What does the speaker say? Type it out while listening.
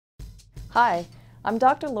Hi, I'm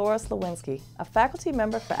Dr. Laura Slawinski, a faculty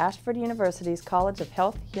member for Ashford University's College of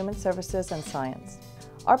Health, Human Services and Science.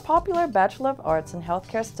 Our popular Bachelor of Arts in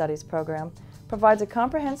Healthcare Studies program provides a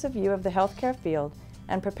comprehensive view of the healthcare field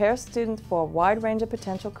and prepares students for a wide range of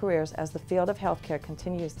potential careers as the field of healthcare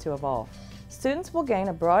continues to evolve. Students will gain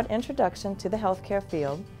a broad introduction to the healthcare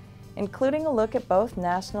field, including a look at both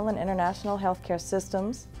national and international healthcare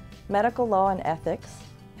systems, medical law and ethics,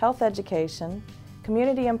 health education,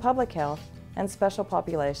 community and public health, and special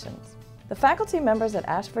populations. The faculty members at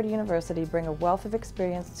Ashford University bring a wealth of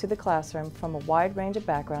experience to the classroom from a wide range of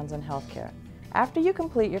backgrounds in healthcare. After you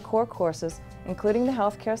complete your core courses, including the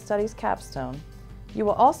Healthcare Studies capstone, you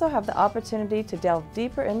will also have the opportunity to delve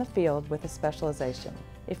deeper in the field with a specialization.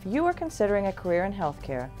 If you are considering a career in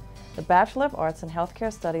healthcare, the Bachelor of Arts in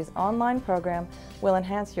Healthcare Studies online program will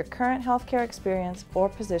enhance your current healthcare experience or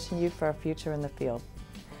position you for a future in the field.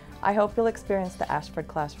 I hope you'll experience the Ashford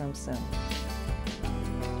classroom soon.